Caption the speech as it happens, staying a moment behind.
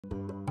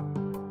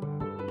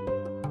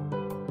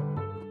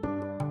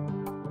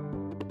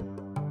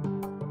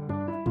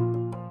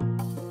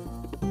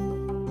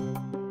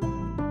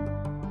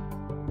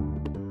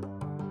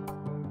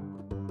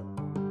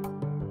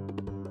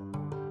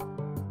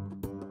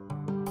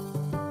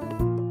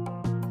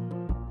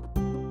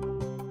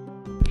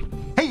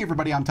Hey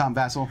everybody, I'm Tom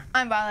Vasel.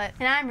 I'm Violet.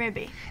 And I'm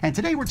Ruby. And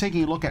today we're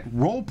taking a look at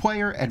Role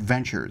Player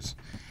Adventures.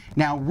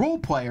 Now, Role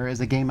Player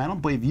is a game I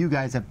don't believe you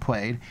guys have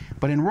played,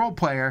 but in Role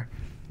Player,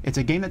 it's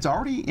a game that's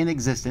already in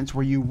existence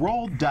where you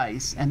roll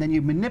dice and then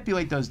you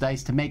manipulate those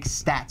dice to make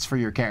stats for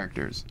your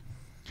characters.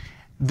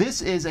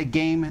 This is a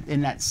game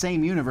in that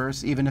same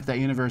universe, even if that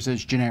universe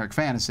is generic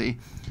fantasy.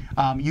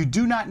 You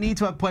do not need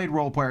to have played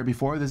Role Player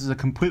before. This is a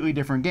completely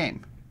different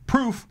game.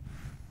 Proof.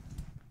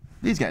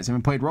 These guys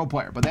haven't played Role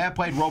Player, but they have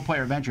played Role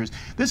Player Adventures.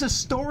 This is a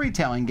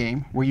storytelling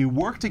game where you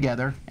work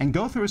together and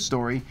go through a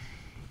story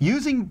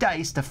using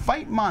dice to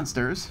fight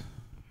monsters,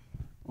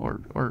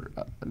 or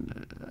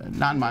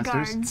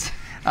non-monsters,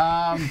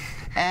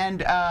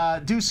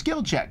 and do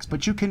skill checks.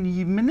 But you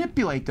can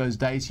manipulate those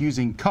dice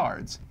using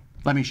cards.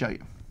 Let me show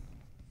you.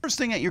 First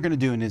thing that you're going to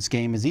do in this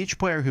game is each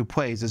player who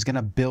plays is going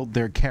to build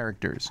their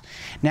characters.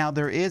 Now,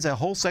 there is a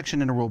whole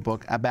section in the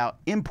rulebook about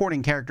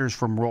importing characters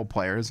from role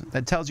players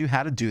that tells you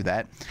how to do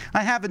that.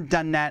 I haven't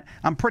done that.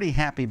 I'm pretty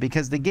happy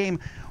because the game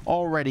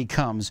already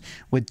comes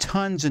with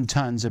tons and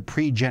tons of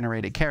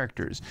pre-generated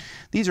characters.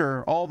 These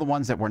are all the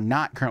ones that we're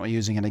not currently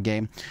using in the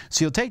game.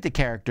 So you'll take the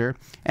character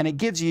and it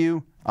gives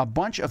you a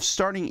bunch of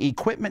starting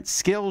equipment,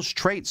 skills,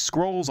 traits,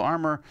 scrolls,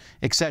 armor,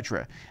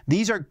 etc.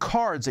 These are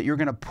cards that you're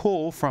going to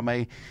pull from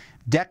a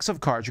decks of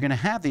cards. You're going to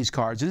have these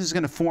cards. This is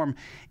going to form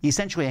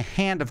essentially a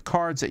hand of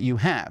cards that you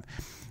have.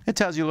 It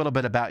tells you a little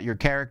bit about your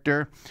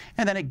character,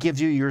 and then it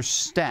gives you your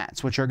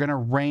stats, which are going to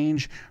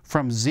range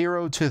from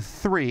 0 to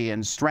 3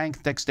 in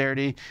strength,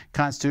 dexterity,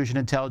 constitution,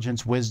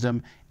 intelligence,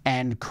 wisdom,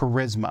 and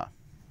charisma.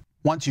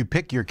 Once you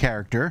pick your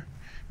character,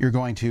 you're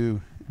going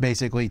to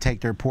basically take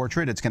their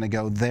portrait. It's going to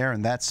go there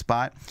in that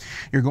spot.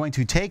 You're going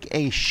to take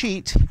a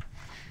sheet,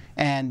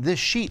 and this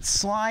sheet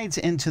slides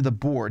into the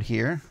board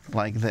here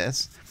like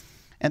this.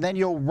 And then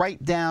you'll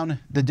write down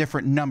the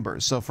different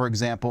numbers. So, for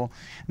example,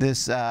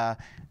 this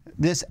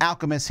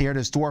alchemist here,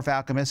 this dwarf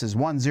alchemist, is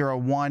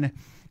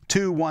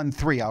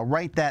 101213. I'll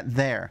write that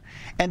there.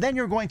 And then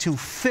you're going to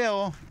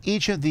fill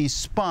each of these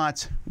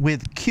spots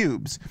with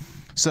cubes.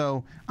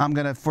 So I'm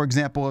going to, for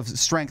example, if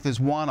strength is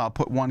 1, I'll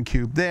put 1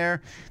 cube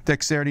there.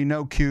 Dexterity,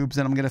 no cubes.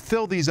 And I'm going to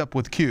fill these up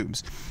with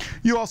cubes.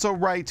 You also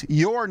write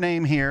your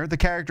name here, the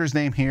character's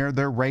name here,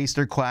 their race,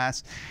 their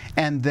class,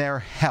 and their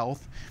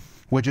health,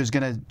 which is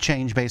going to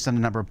change based on the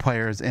number of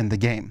players in the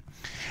game.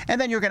 And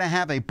then you're going to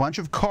have a bunch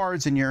of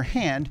cards in your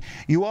hand.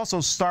 You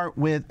also start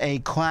with a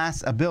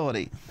class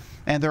ability.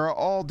 And there are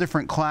all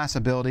different class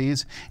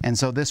abilities. And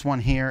so this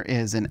one here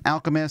is an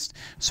alchemist.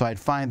 So I'd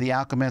find the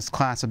alchemist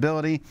class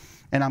ability,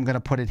 and I'm going to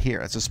put it here.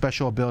 It's a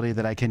special ability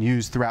that I can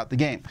use throughout the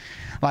game.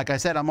 Like I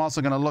said, I'm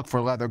also going to look for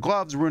leather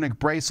gloves, runic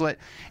bracelet,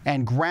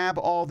 and grab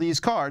all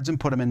these cards and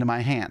put them into my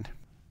hand.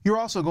 You're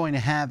also going to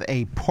have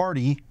a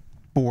party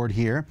board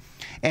here,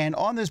 and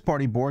on this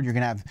party board you're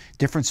going to have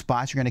different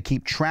spots. You're going to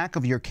keep track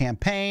of your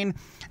campaign.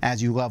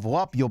 As you level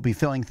up, you'll be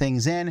filling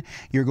things in.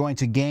 You're going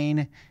to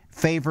gain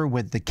favor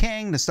with the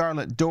king, the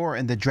starlit door,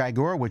 and the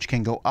dragor, which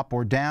can go up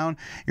or down.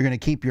 You're going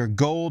to keep your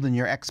gold and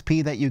your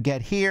XP that you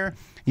get here.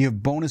 You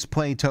have bonus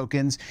play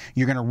tokens.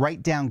 You're going to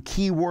write down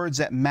keywords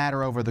that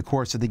matter over the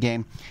course of the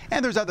game.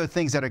 And there's other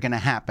things that are going to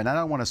happen. I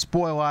don't want to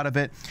spoil a lot of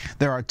it.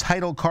 There are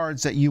title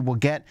cards that you will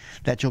get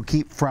that you'll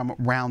keep from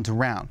round to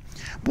round.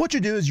 But what you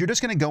do is you're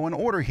just going to go in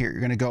order here.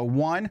 You're going to go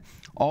 1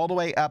 all the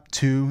way up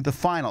to the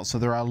final. So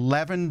there are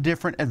 11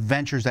 different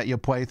adventures that you'll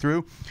play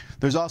through.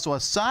 There's also a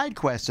side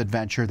quest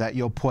adventure that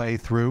you'll play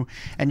through,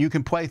 and you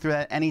can play through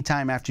that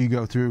anytime after you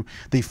go through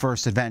the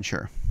first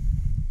adventure.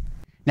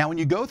 Now, when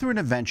you go through an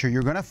adventure,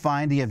 you're going to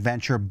find the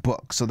adventure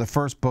book. So the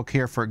first book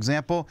here, for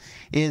example,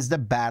 is the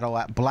Battle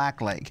at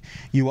Black Lake.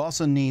 You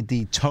also need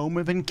the Tome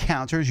of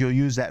Encounters. You'll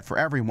use that for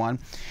everyone.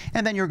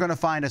 And then you're going to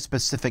find a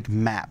specific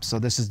map. So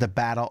this is the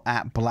Battle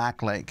at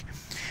Black Lake.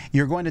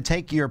 You're going to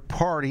take your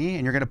party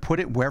and you're going to put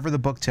it wherever the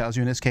book tells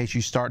you. In this case,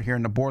 you start here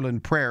in the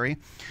Borland Prairie.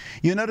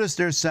 You'll notice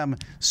there's some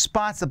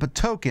spots that put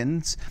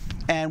tokens.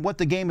 And what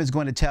the game is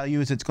going to tell you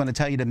is it's going to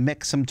tell you to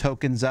mix some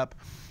tokens up.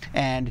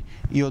 And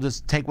you'll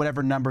just take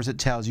whatever numbers it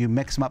tells you,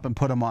 mix them up, and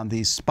put them on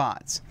these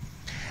spots.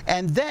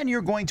 And then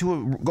you're going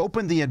to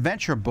open the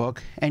adventure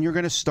book and you're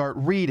going to start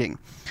reading.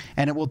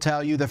 And it will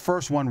tell you, the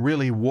first one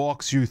really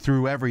walks you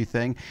through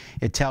everything.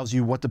 It tells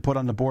you what to put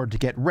on the board to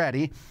get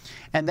ready.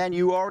 And then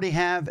you already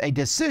have a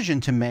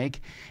decision to make,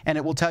 and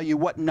it will tell you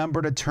what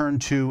number to turn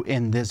to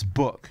in this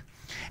book.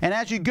 And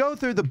as you go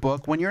through the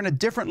book, when you're in a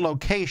different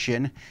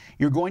location,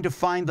 you're going to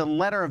find the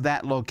letter of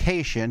that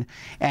location.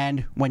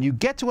 And when you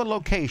get to a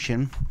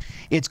location,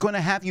 it's going to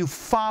have you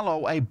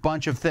follow a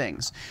bunch of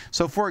things.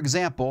 So, for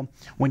example,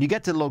 when you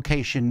get to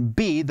location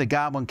B, the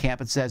Goblin Camp,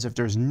 it says if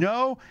there's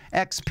no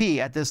XP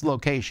at this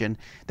location,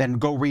 then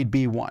go read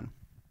B1.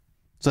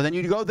 So then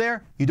you go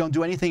there, you don't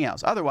do anything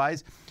else.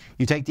 Otherwise,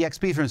 you take the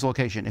XP from this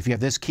location. If you have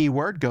this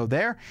keyword, go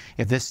there.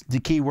 If the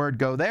keyword,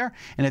 go there.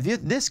 And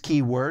if this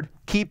keyword,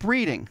 keep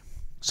reading.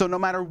 So no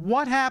matter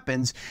what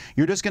happens,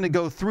 you're just going to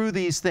go through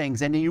these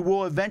things, and you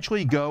will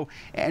eventually go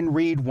and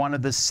read one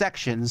of the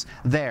sections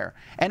there.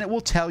 And it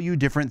will tell you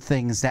different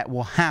things that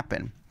will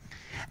happen.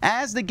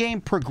 As the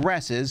game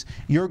progresses,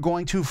 you're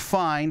going to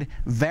find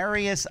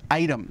various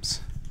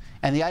items.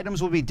 And the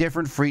items will be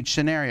different for each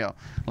scenario.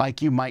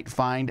 Like you might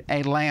find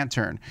a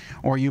lantern,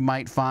 or you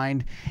might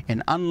find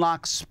an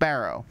unlocked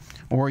sparrow,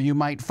 or you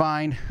might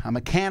find a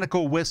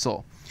mechanical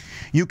whistle.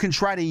 You can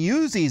try to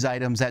use these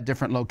items at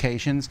different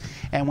locations,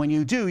 and when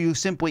you do, you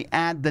simply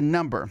add the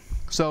number.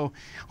 So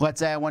let's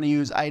say I want to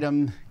use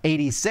item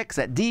 86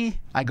 at D,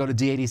 I go to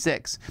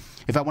D86.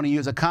 If I want to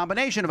use a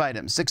combination of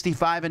items,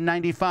 65 and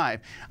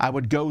 95, I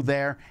would go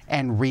there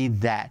and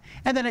read that.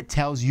 And then it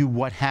tells you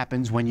what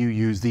happens when you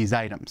use these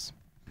items.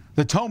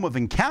 The Tome of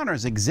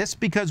Encounters exists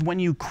because when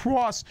you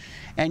cross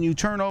and you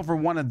turn over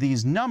one of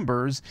these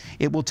numbers,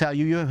 it will tell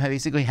you you have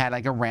basically had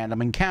like a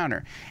random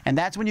encounter. And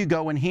that's when you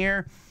go in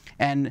here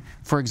and,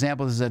 for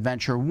example, this is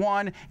Adventure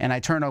 1, and I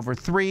turn over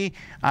 3,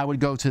 I would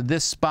go to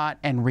this spot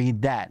and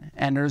read that.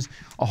 And there's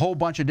a whole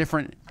bunch of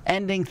different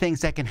ending things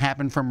that can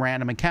happen from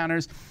random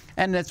encounters,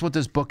 and that's what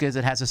this book is.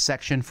 It has a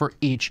section for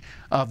each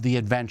of the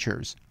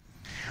adventures.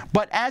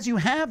 But as you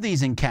have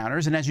these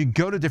encounters and as you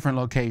go to different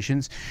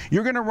locations,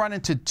 you're going to run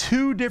into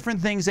two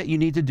different things that you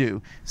need to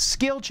do: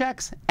 skill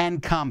checks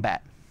and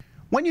combat.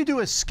 When you do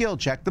a skill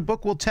check, the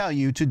book will tell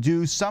you to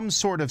do some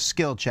sort of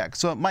skill check.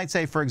 So it might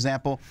say, for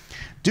example,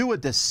 do a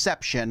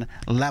deception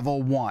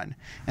level 1.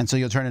 And so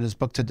you'll turn in this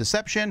book to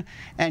deception,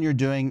 and you're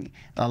doing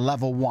a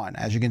level 1.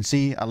 As you can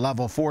see, a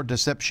level 4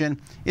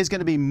 deception is going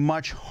to be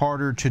much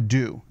harder to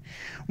do.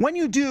 When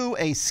you do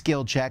a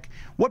skill check,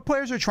 what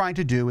players are trying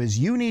to do is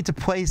you need to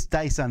place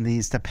dice on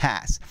these to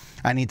pass.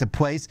 I need to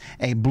place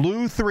a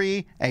blue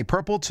 3, a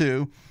purple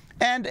 2,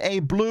 and a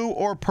blue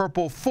or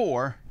purple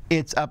 4.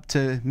 It's up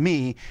to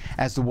me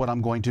as to what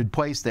I'm going to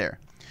place there.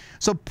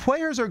 So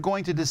players are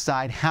going to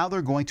decide how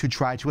they're going to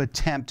try to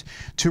attempt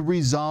to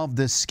resolve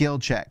this skill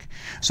check.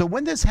 So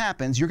when this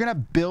happens, you're going to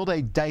build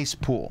a dice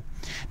pool.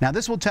 Now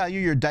this will tell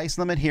you your dice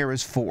limit here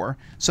is 4.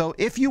 So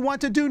if you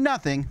want to do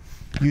nothing,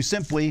 you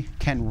simply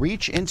can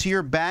reach into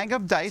your bag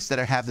of dice that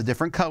have the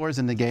different colors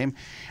in the game,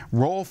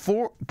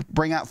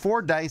 bring out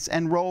 4 dice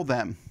and roll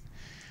them.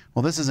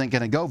 Well, this isn't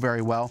going to go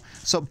very well.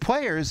 So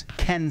players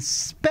can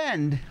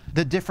spend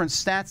the different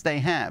stats they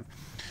have.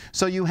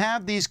 So you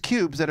have these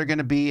cubes that are going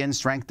to be in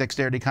strength,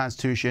 dexterity,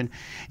 constitution.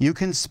 You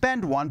can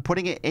spend one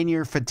putting it in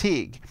your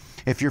fatigue.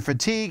 If your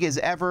fatigue is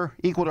ever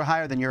equal or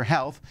higher than your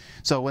health,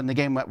 so in the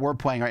game that we're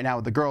playing right now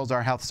with the girls,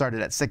 our health started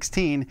at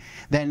 16,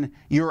 then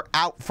you're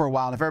out for a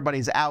while. And if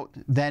everybody's out,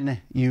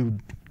 then you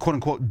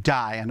quote-unquote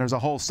die. And there's a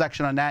whole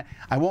section on that.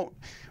 I won't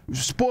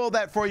spoil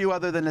that for you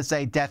other than to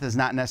say death is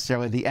not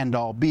necessarily the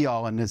end-all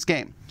be-all in this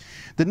game.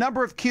 The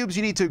number of cubes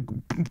you need to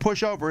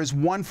push over is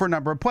 1 for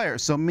number of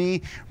players. So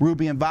me,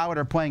 Ruby, and Violet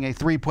are playing a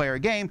 3-player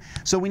game,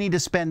 so we need to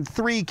spend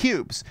 3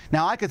 cubes.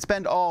 Now I could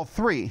spend all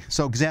 3.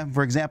 So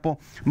for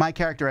example, my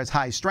character has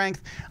high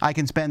strength. I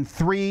can spend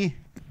 3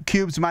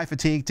 cubes of my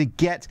fatigue to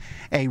get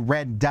a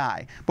red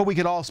die, but we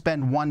could all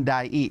spend 1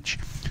 die each.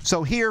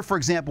 So here, for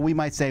example, we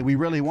might say we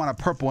really want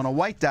a purple and a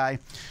white die,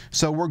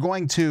 so we're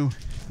going to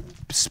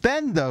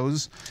spend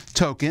those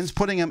tokens,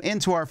 putting them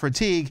into our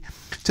fatigue,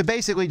 to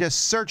basically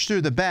just search through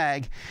the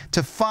bag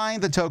to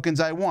find the tokens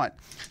I want.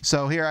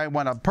 So here I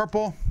want a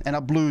purple and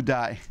a blue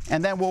die,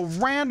 and then we'll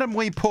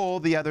randomly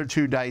pull the other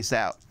 2 dice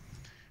out.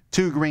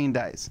 2 green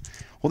dice.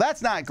 Well,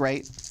 that's not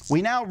great.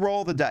 We now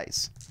roll the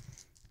dice.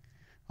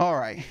 All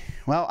right,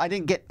 well, I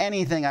didn't get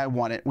anything I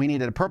wanted. We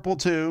needed a purple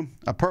 2,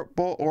 a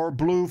purple or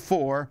blue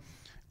 4,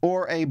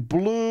 or a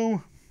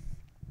blue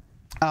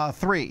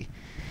 3.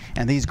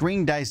 And these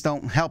green dice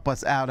don't help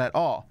us out at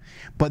all.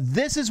 But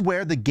this is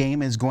where the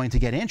game is going to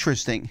get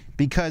interesting,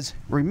 because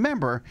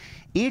remember,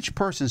 each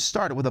person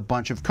started with a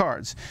bunch of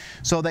cards.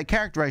 So that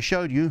character I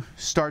showed you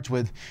starts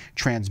with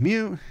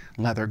Transmute,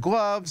 Leather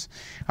Gloves,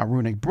 a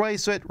Runic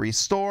Bracelet,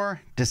 Restore,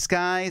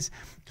 Disguise,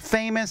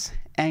 Famous,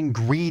 and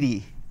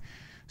Greedy.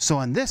 So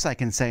on this I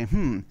can say,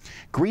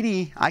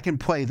 Greedy, I can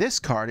play this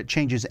card. It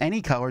changes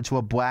any color to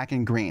a black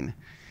and green.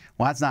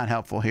 Well, that's not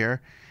helpful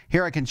here.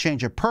 Here I can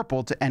change a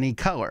purple to any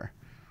color.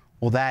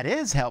 Well, that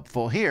is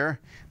helpful here,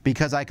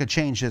 because I could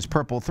change this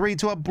purple 3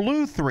 to a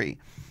blue 3,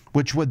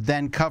 which would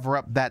then cover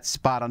up that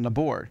spot on the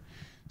board.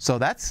 So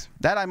that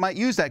I might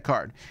use that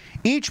card.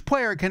 Each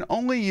player can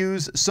only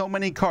use so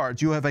many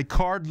cards. You have a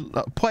card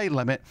play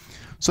limit,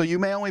 so you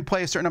may only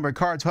play a certain number of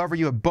cards. However,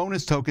 you have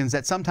bonus tokens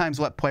that sometimes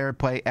let player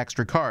play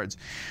extra cards.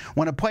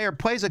 When a player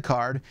plays a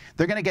card,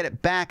 they're going to get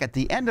it back at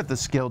the end of the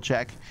skill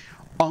check,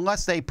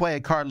 unless they play a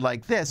card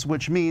like this,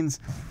 which means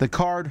the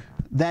card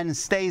then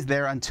stays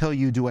there until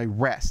you do a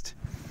rest.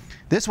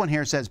 This one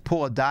here says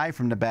pull a die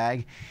from the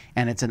bag,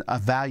 and it's a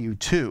value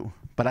 2,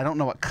 but I don't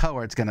know what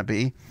color it's going to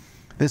be.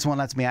 This one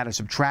lets me add or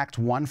subtract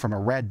 1 from a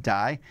red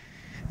die.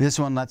 This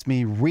one lets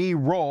me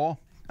re-roll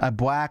a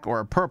black or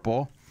a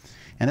purple,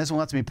 and this one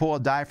lets me pull a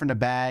die from the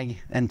bag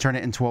and turn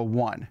it into a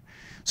 1.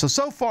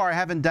 So far I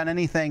haven't done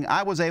anything.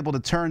 I was able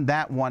to turn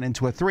that 1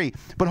 into a 3.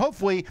 But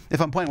hopefully,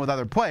 if I'm playing with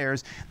other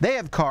players, they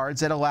have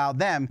cards that allow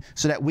them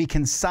so that we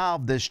can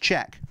solve this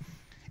check.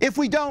 If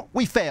we don't,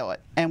 we fail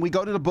it, and we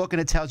go to the book and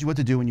it tells you what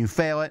to do when you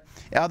fail it.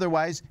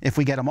 Otherwise, if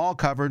we get them all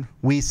covered,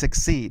 we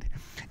succeed.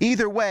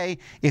 Either way,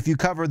 if you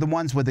cover the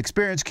ones with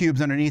experience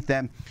cubes underneath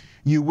them,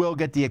 you will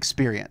get the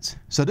experience.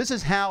 So this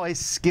is how a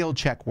skill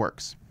check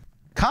works.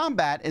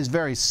 Combat is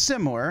very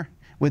similar.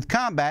 With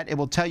combat, it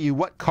will tell you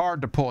what card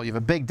to pull. You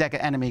have a big deck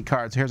of enemy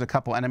cards. Here's a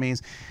couple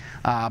enemies,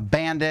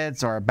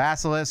 bandits or a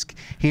basilisk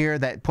here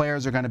that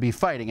players are going to be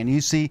fighting. And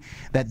you see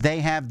that they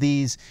have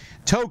these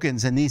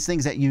tokens and these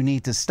things that you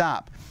need to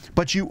stop.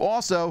 But you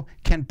also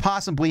can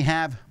possibly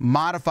have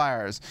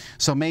modifiers.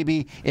 So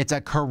maybe it's a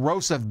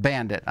corrosive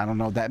bandit. I don't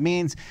know what that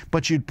means,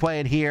 but you'd play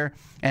it here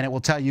and it will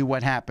tell you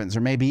what happens.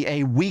 Or maybe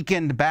a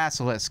weakened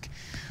basilisk.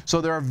 So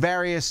there are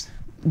various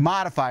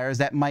modifiers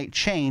that might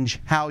change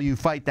how you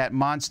fight that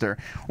monster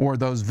or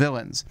those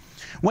villains.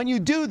 When you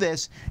do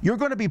this, you're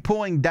going to be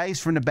pulling dice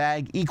from the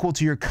bag equal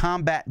to your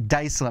combat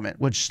dice limit,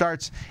 which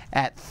starts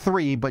at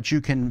 3, but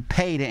you can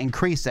pay to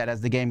increase that as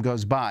the game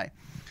goes by.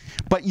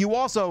 But you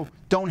also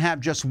don't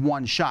have just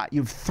one shot.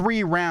 You have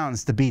 3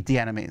 rounds to beat the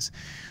enemies.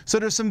 So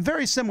there's some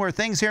very similar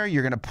things here.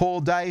 You're going to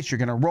pull dice, you're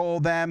going to roll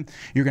them,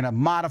 you're going to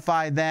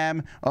modify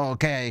them.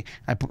 Okay,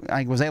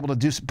 I was able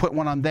to put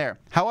one on there.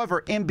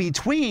 However, in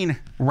between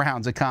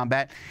rounds of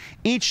combat,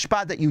 each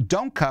spot that you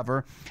don't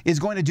cover is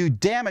going to do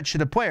damage to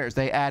the players.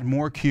 They add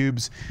more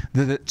cubes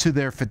to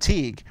their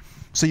fatigue.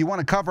 So you want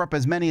to cover up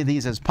as many of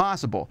these as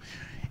possible.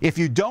 If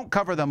you don't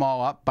cover them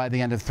all up by the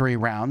end of 3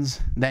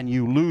 rounds, then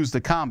you lose the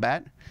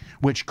combat,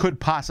 which could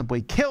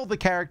possibly kill the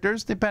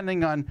characters,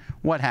 depending on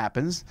what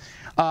happens.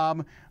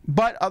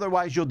 But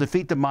otherwise, you'll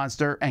defeat the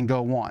monster and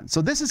go on.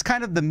 So this is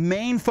kind of the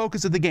main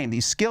focus of the game.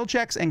 These skill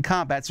checks and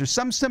combats, there's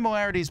some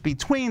similarities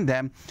between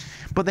them,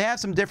 but they have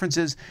some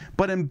differences.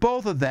 But in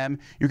both of them,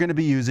 you're going to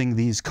be using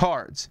these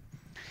cards.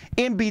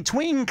 In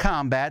between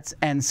combats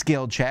and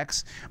skill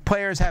checks,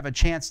 players have a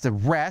chance to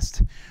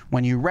rest.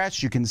 When you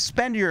rest, you can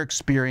spend your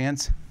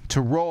experience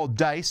to roll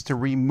dice to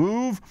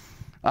remove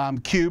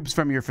cubes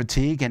from your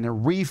fatigue and to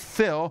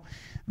refill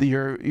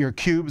your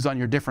cubes on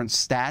your different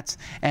stats,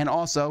 and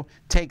also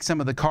take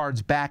some of the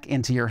cards back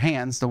into your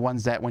hands, the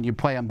ones that when you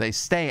play them they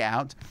stay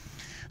out.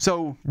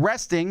 So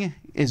resting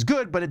is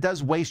good, but it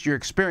does waste your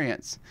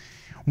experience.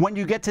 When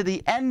you get to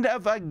the end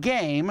of a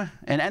game,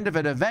 an end of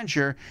an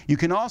adventure, you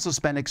can also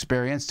spend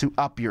experience to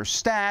up your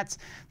stats,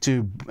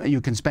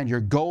 you can spend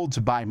your gold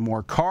to buy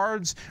more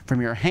cards from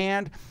your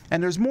hand,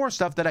 and there's more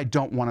stuff that I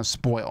don't want to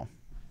spoil.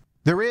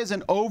 There is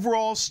an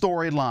overall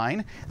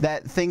storyline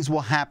that things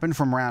will happen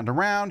from round to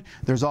round.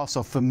 There's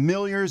also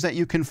familiars that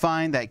you can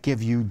find that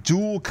give you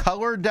dual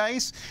color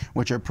dice,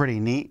 which are pretty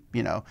neat.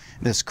 You know,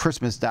 this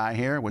Christmas die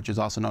here, which is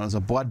also known as a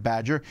blood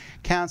badger,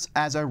 counts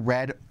as a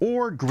red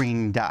or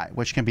green die,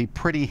 which can be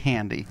pretty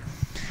handy.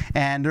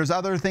 And there's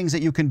other things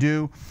that you can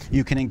do.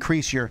 You can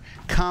increase your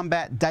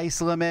combat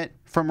dice limit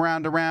from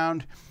round to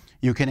round.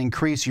 You can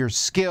increase your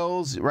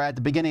skills. Right at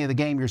the beginning of the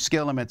game, your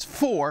skill limit's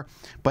 4,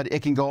 but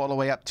it can go all the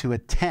way up to a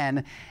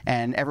 10,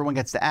 and everyone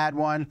gets to add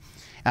one.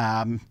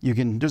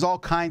 There's all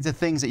kinds of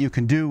things that you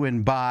can do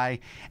and buy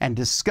and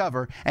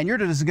discover, and you're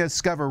to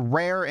discover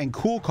rare and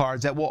cool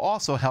cards that will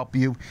also help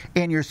you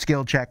in your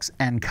skill checks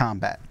and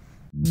combat.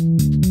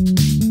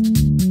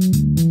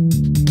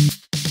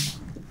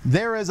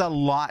 There is a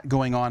lot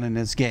going on in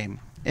this game.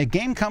 A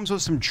game comes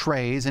with some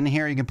trays, and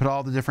here you can put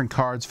all the different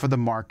cards for the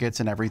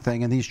markets and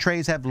everything, and these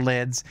trays have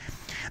lids.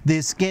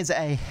 This is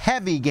a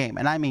heavy game,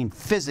 and I mean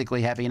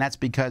physically heavy, and that's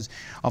because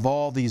of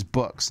all these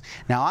books.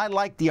 Now, I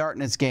like the art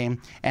in this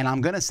game, and I'm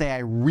going to say I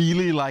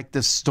really like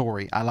the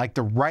story. I like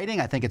the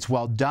writing. I think it's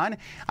well done.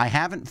 I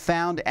haven't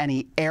found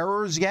any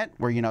errors yet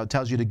where, you know, it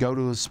tells you to go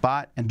to a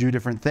spot and do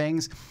different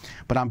things,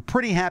 but I'm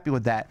pretty happy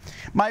with that.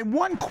 My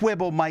one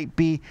quibble might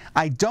be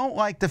I don't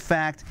like the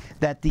fact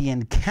that the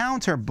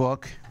encounter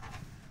book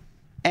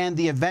and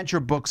the adventure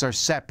books are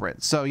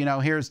separate. So, you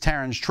know, here's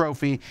Terran's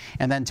Trophy,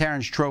 and then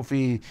Terran's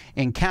Trophy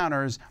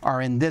encounters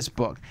are in this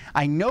book.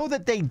 I know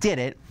that they did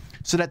it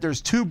so that there's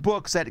 2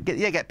 books that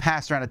get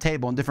passed around a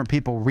table and different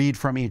people read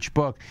from each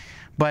book,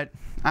 but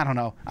I don't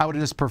know. I would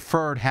have just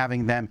preferred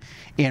having them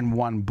in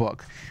one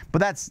book. But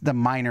that's the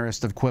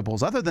minorest of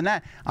quibbles. Other than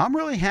that, I'm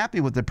really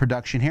happy with the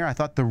production here. I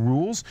thought the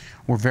rules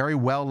were very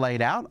well laid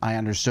out. I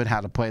understood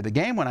how to play the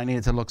game when I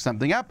needed to look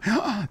something up.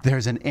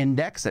 There's an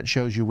index that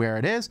shows you where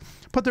it is,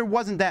 but there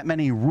wasn't that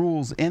many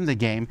rules in the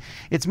game.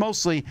 It's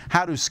mostly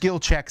how do skill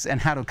checks and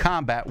how do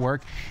combat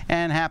work,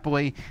 and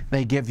happily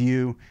they give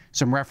you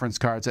some reference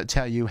cards that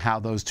tell you how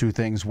those 2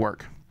 things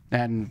work.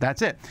 And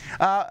that's it.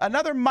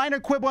 Another minor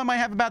quibble I might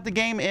have about the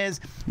game is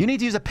you need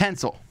to use a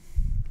pencil,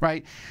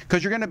 right?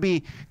 Because you're going to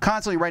be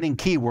constantly writing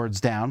keywords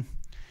down,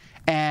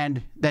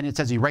 and then it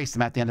says erase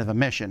them at the end of a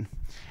mission.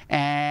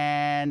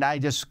 And I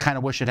just kind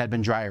of wish it had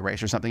been dry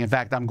erase or something. In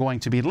fact, I'm going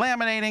to be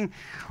laminating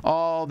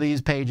all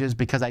these pages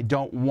because I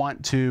don't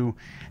want to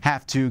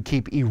have to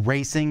keep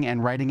erasing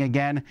and writing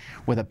again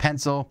with a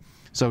pencil.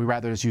 So we'd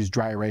rather just use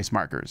dry erase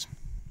markers.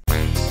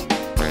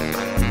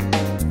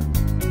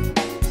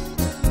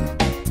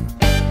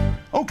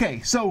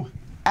 Okay, so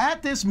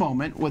at this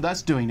moment, with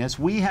us doing this,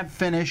 we have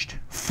finished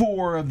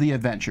 4 of the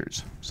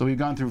adventures. So we've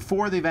gone through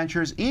 4 of the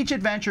adventures. Each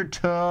adventure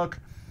took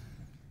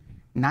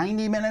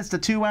 90 minutes to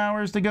 2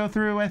 hours to go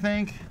through, I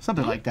think.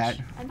 Something like that.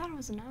 I thought it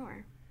was an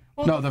hour.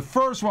 Well, no, the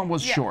first one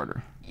was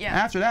shorter. Yeah.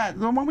 After that,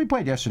 the one we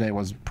played yesterday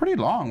was pretty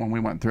long when we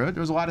went through it.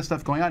 There was a lot of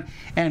stuff going on.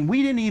 And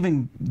we didn't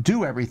even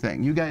do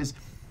everything. You guys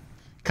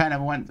kind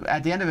of went,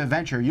 at the end of an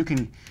adventure, you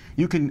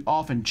can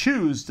often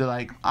choose to,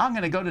 like, I'm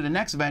going to go to the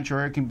next adventure,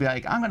 or it can be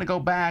like, I'm going to go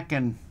back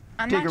and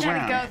dig around. I'm not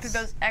trying to go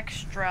through those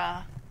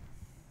extra,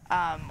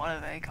 what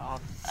are they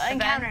called?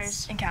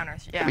 Encounters.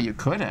 Encounters, yeah. But you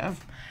could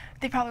have.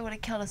 They probably would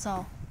have killed us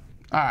all.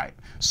 All right.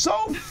 So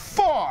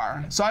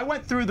far, so I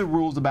went through the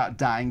rules about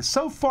dying.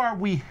 So far,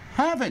 we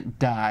haven't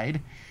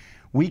died.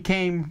 We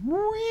came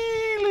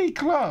really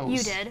close.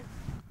 You did.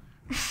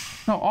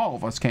 No, all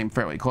of us came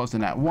fairly close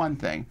in that one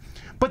thing.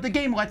 But the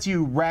game lets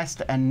you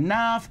rest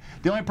enough.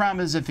 The only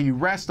problem is if you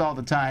rest all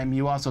the time,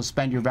 you also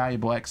spend your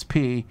valuable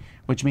XP,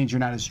 which means you're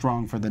not as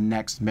strong for the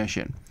next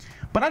mission.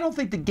 But I don't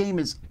think the game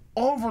is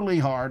overly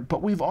hard,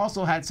 but we've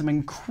also had some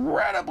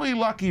incredibly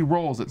lucky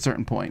rolls at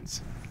certain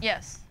points.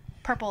 Yes.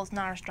 Purple is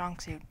not our strong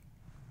suit.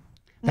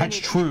 That's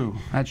true.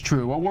 That's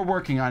true. Well, we're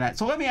working on that.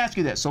 So let me ask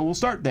you this. So we'll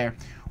start there.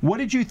 What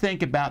did you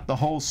think about the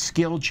whole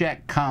skill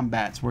check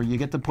combats where you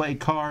get to play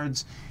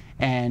cards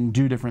and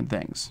do different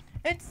things?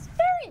 It's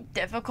very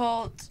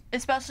difficult,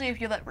 especially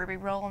if you let Ruby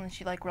roll and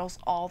she like rolls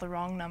all the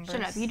wrong numbers.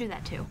 Shut up, you do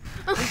that too.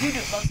 You do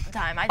it most of the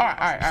time. I do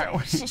All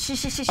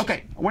right.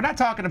 Okay, we're not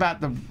talking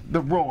about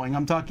the rolling.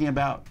 I'm talking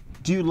about,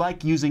 do you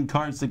like using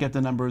cards to get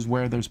the numbers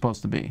where they're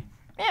supposed to be?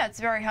 Yeah, it's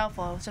very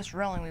helpful. It's just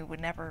rolling, we would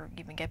never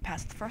even get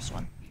past the first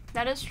one.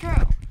 That is true.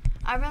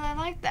 I really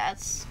like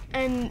that.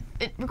 And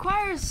it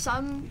requires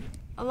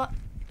a lot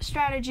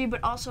strategy,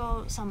 but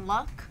also some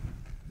luck.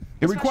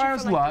 It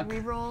requires for, like, luck, the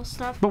reroll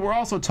stuff. but we're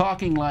also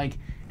talking like,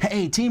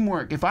 hey,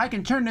 teamwork, if I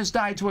can turn this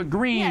die to a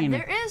green, Yeah,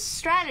 there is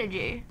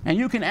strategy. and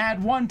you can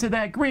add 1 to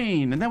that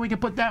green, and then we can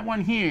put that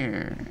one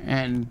here.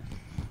 And,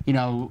 you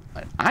know,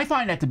 I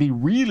find that to be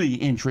really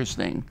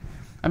interesting.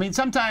 I mean,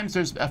 sometimes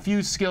there's a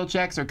few skill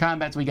checks or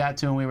combats we got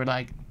to, and we were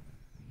like,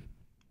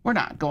 we're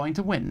not going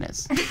to win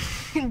this.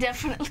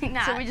 Definitely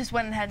not. So we just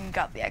went ahead and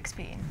got the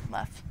XP and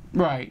left.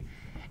 Right.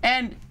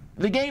 And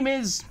the game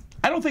is,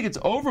 I don't think it's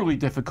overly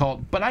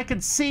difficult, but I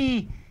could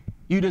see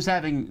you just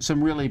having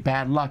some really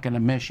bad luck in a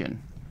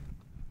mission.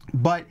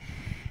 But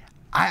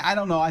I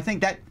don't know. I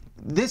think that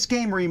this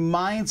game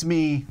reminds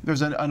me,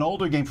 there's an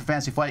older game for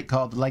Fantasy Flight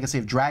called The Legacy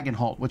of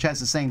Dragonholt, which has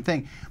the same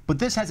thing, but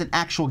this has an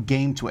actual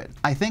game to it.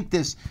 I think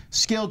this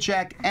skill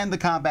check and the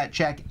combat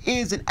check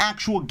is an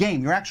actual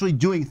game. You're actually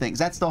doing things.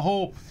 That's the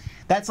whole,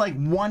 that's like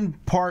one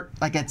part,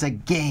 like it's a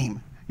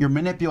game. You're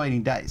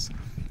manipulating dice.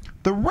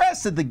 The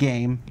rest of the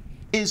game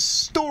is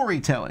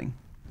storytelling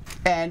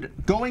and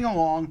going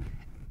along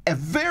a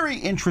very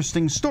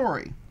interesting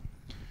story.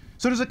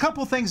 So there's a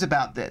couple things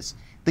about this.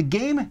 The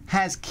game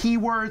has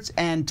keywords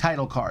and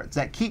title cards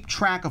that keep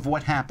track of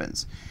what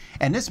happens.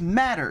 And this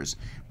matters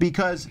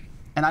because,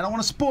 and I don't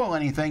want to spoil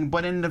anything,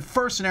 but in the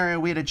first scenario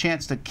we had a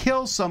chance to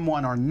kill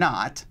someone or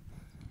not.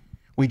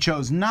 We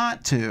chose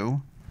not to.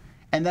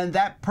 And then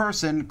that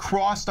person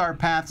crossed our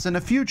paths in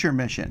a future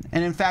mission.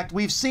 And in fact,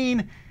 we've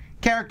seen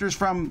characters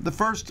from the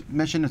first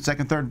mission, the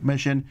second, third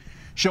mission,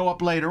 show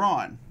up later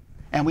on.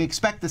 And we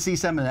expect to see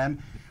some of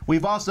them.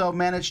 We've also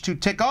managed to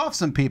tick off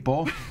some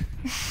people,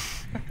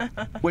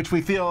 which we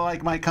feel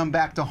like might come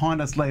back to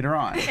haunt us later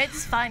on.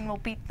 It's fine, we'll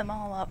beat them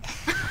all up.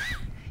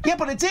 Yeah,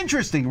 but it's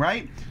interesting,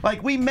 right?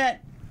 Like we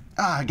met,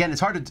 again, it's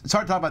hard to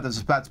talk about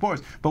this about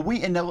sports, but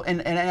we in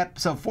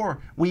episode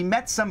 4, we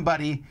met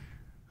somebody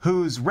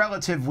whose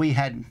relative we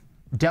had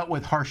dealt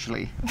with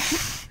harshly.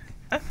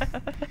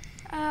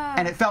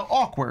 And it felt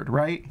awkward,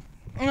 right?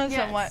 Yes.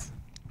 Somewhat.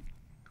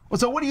 Well,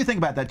 so what do you think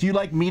about that? Do you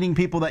like meeting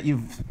people that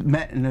you've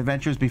met in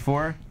adventures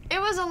before? It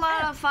was a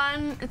lot of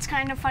fun. It's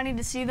kind of funny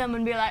to see them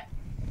and be like,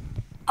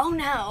 oh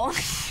no.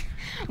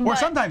 Or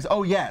sometimes,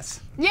 oh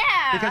yes. Yeah.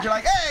 Because you're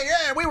like, hey,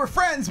 yeah, we were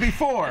friends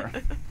before.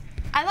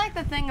 I like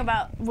the thing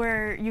about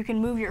where you can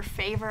move your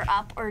favor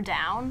up or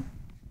down.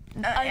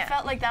 I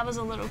felt like that was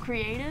a little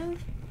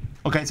creative.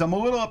 Okay, so I'm a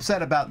little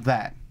upset about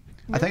that.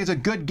 I think it's a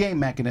good game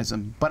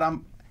mechanism, but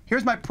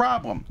here's my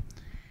problem.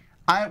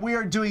 We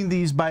are doing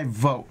these by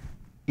vote.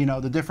 You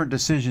know, the different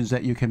decisions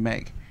that you can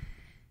make.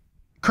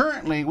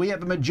 Currently, we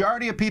have a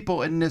majority of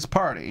people in this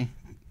party,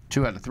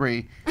 2 out of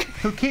 3,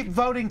 who keep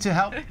voting to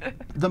help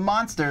the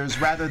monsters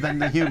rather than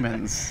the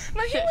humans.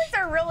 The humans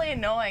are really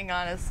annoying,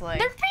 honestly.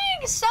 They're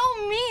being so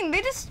mean.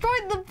 They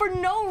destroyed them for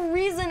no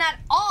reason at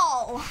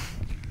all.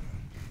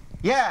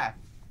 Yeah,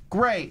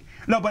 great.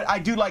 No, but I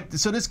do like,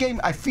 so this game,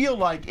 I feel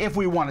like if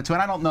we wanted to,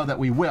 and I don't know that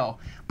we will,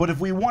 but if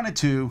we wanted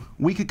to,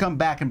 we could come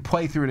back and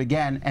play through it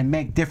again and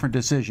make different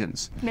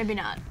decisions. Maybe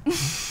not.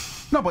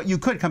 No, but you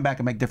could come back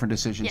and make different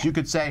decisions. Yeah. You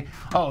could say,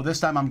 oh, this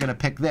time I'm going to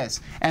pick this.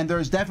 And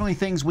there's definitely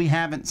things we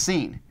haven't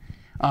seen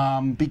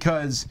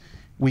because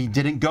we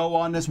didn't go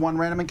on this one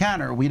random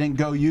encounter. We didn't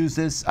go use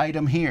this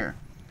item here.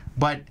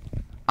 But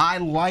I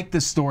like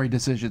the story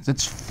decisions.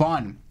 It's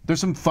fun. There's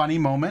some funny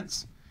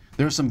moments.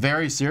 There's some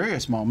very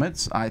serious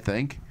moments, I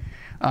think.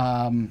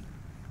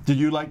 Did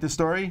you like the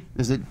story?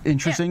 Is it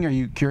interesting? Yeah. Are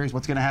you curious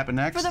what's going to happen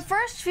next? For the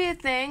first few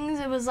things,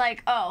 it was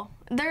like, oh,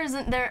 there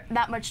isn't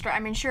that much story. I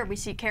mean, sure, we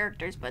see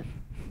characters, but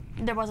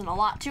there wasn't a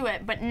lot to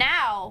it. But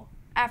now,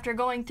 after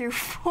going through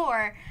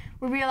 4,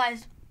 we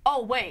realized,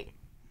 oh, wait,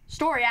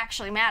 story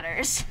actually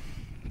matters.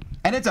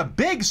 And it's a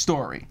big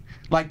story.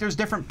 Like, there's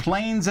different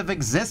planes of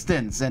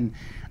existence, and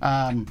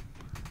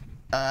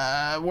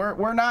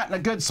we're not in a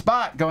good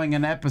spot going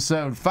in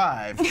episode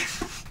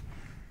 5.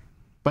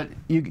 But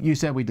you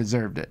said we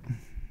deserved it.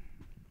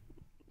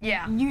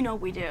 Yeah. You know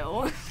we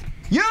do.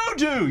 You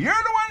do! You're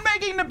the one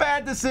making the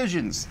bad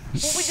decisions.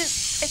 Well,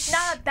 it's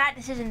not a bad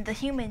decision. The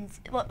humans,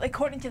 well,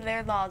 according to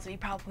their laws, we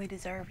probably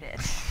deserved it.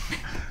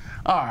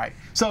 All right.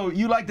 So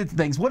you like the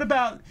things. What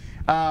about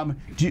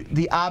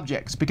the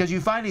objects? Because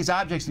you find these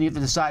objects and you have to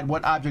decide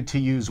what object to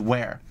use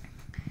where.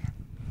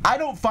 I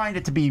don't find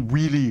it to be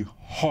really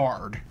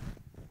hard.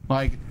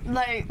 Like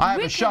I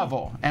have a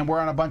shovel and we're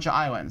on a bunch of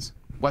islands.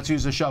 Let's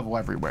use a shovel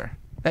everywhere.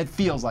 It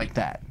feels like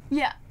that.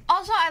 Yeah.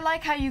 Also, I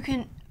like how you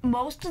can,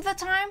 most of the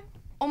time,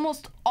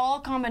 almost all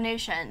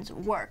combinations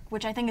work,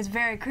 which I think is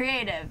very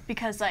creative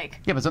because, like...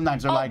 Yeah, but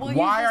sometimes they're like,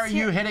 why are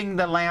you hitting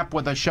the lamp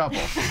with a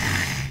shovel?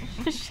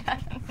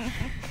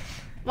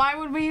 Why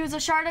would we use a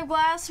shard of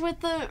glass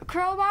with the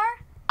crowbar?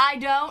 I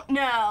don't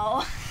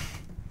know.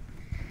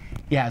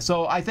 Yeah,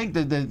 so I think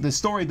the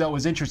story, though,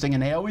 is interesting,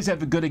 and they always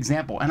have a good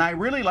example. And I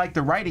really like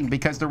the writing,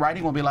 because the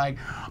writing will be like,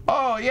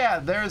 oh, yeah,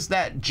 there's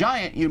that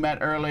giant you met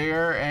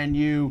earlier, and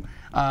you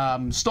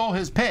stole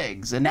his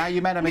pigs, and now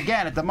you met him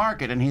again at the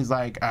market, and he's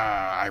like,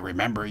 I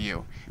remember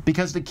you.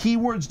 Because the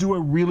keywords do a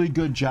really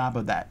good job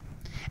of that.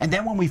 And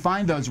then when we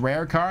find those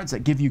rare cards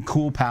that give you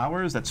cool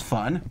powers, that's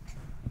fun.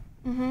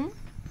 Mm-hmm.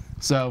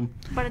 So,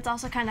 but it's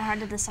also kind of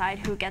hard to decide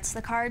who gets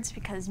the cards,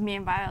 because me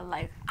and Violet are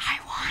like, I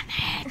want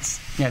it.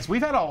 Yes,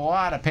 we've had a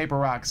lot of paper,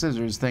 rock,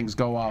 scissors things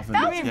go off. In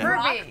That this was game.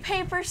 rock,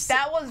 paper, scissors.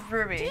 That was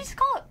Ruby. Did you just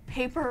call it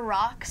paper,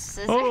 rock,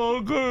 scissors? Oh,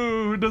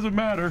 good. It doesn't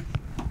matter.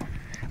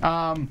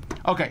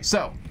 Okay,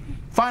 so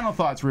final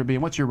thoughts, Ruby,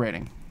 and what's your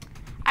rating?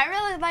 I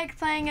really like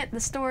playing it. The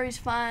story's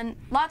fun.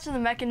 Lots of the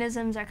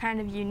mechanisms are kind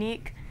of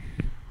unique.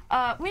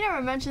 We never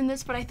mentioned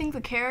this, but I think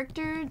the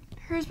characters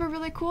were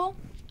really cool.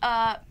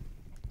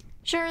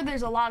 Sure,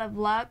 there's a lot of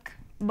luck,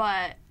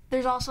 but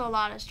there's also a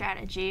lot of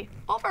strategy.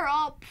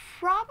 Overall,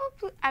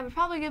 I would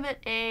probably give it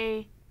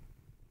a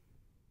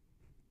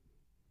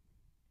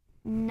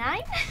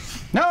 9?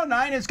 No,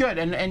 9 is good,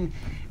 and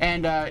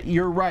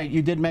you're right.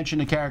 You did mention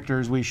the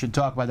characters. We should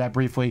talk about that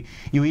briefly.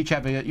 You each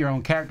have your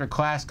own character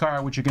class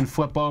card, which you can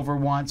flip over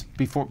once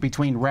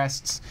between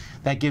rests.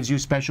 That gives you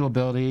special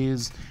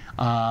abilities.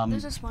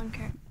 There's this one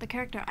the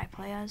character I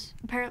play as.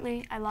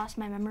 Apparently, I lost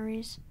my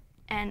memories,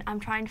 and I'm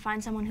trying to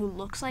find someone who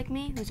looks like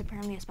me, who's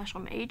apparently a special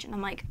mage, and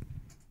I'm like,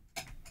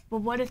 well,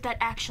 what if that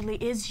actually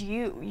is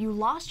you? You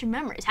lost your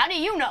memories. How do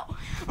you know?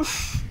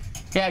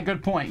 Yeah,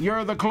 good point.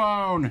 You're the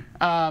clone.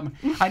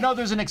 I know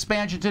there's an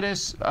expansion to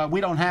this.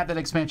 We don't have that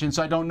expansion,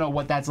 so I don't know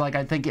what that's like.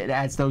 I think it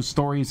adds those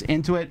stories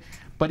into it,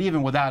 but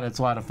even without it, it's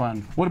a lot of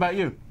fun. What about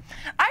you?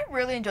 I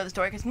really enjoy the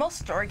story, because most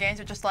story games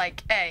are just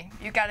like, hey,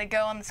 you gotta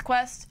go on this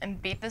quest and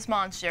beat this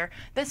monster.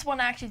 This one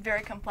actually is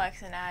very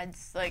complex and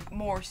adds like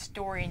more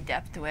story and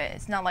depth to it.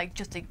 It's not like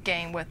just a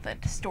game with a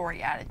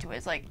story added to it.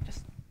 It's like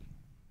just,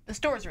 the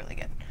story's really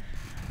good.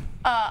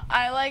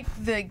 I like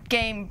the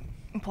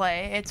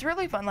gameplay. It's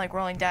really fun, like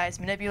rolling dice,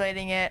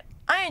 manipulating it.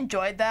 I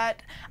enjoyed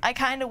that. I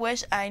kind of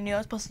wish I knew I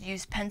was supposed to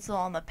use pencil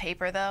on the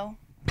paper, though.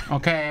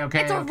 Okay.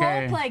 It's a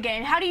role-play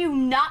game. How do you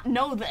not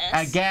know this?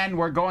 Again,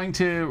 we're going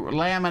to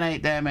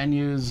laminate them and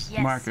use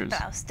markers. Yes,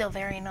 but I was still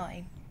very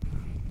annoyed.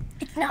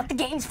 It's not the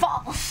game's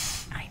fault.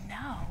 I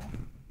know.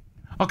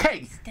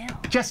 Okay,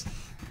 Still.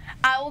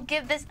 I will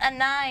give this a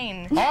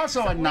 9.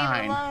 Also a 9.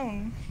 Leave it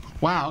alone.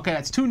 Wow, okay,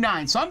 that's 2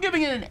 9s. So I'm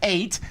giving it an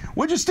 8,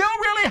 which is still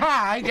really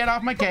high. Get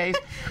off my case.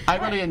 I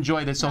really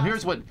enjoyed this. So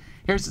here's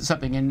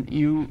something, and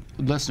you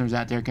listeners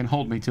out there can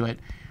hold me to it.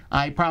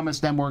 I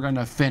promised them we're going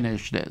to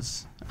finish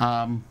this.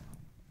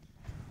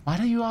 Why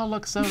do you all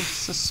look so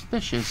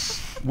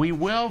suspicious? We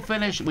will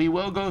finish. We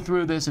will go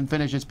through this and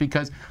finish this,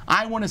 because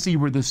I want to see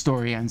where the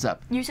story ends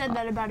up. You said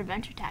that about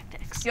Adventure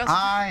Tactics.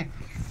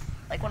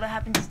 Like what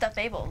happened to Stuffed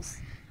Fables?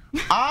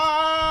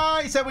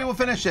 I said we will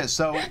finish this,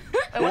 so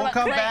we'll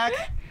come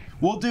back.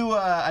 We'll do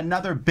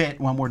another bit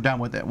when we're done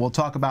with it. We'll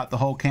talk about the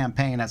whole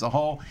campaign as a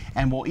whole,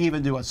 and we'll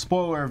even do a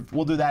spoiler.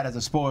 We'll do that as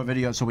a spoiler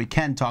video, so we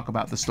can talk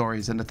about the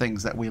stories and the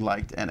things that we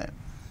liked in it.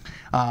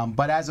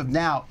 But as of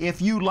now,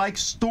 if you like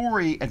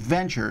story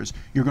adventures,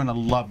 you're going to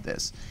love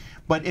this.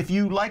 But if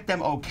you like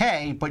them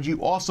okay, but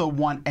you also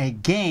want a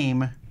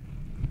game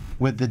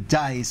with the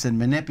dice and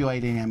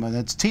manipulating them, and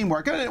it's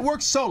teamwork. And it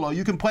works solo.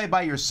 You can play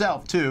by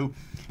yourself, too.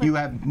 You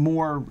have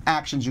more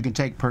actions you can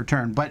take per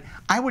turn. But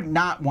I would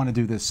not want to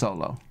do this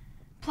solo.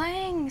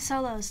 Playing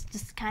solo is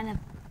just kind of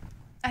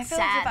I feel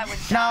sad. as if I would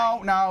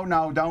die.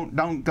 No,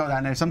 don't go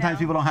down there. Sometimes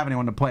people don't have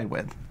anyone to play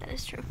with. That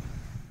is true.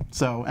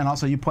 So, and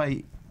also you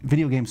play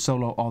video games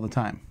solo all the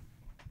time.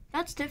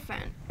 That's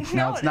different.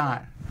 No, it's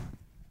not.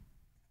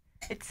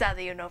 It's sad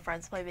that you have no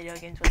friends to play video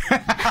games with. All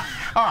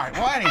right,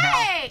 well, anyhow,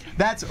 Hey!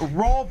 that's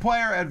Role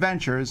Player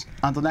Adventures.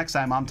 Until next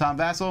time, I'm Tom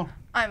Vasel,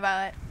 I'm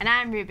Violet. And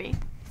I'm Ruby.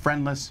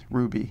 friendless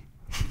Ruby.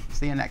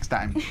 See you next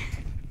time.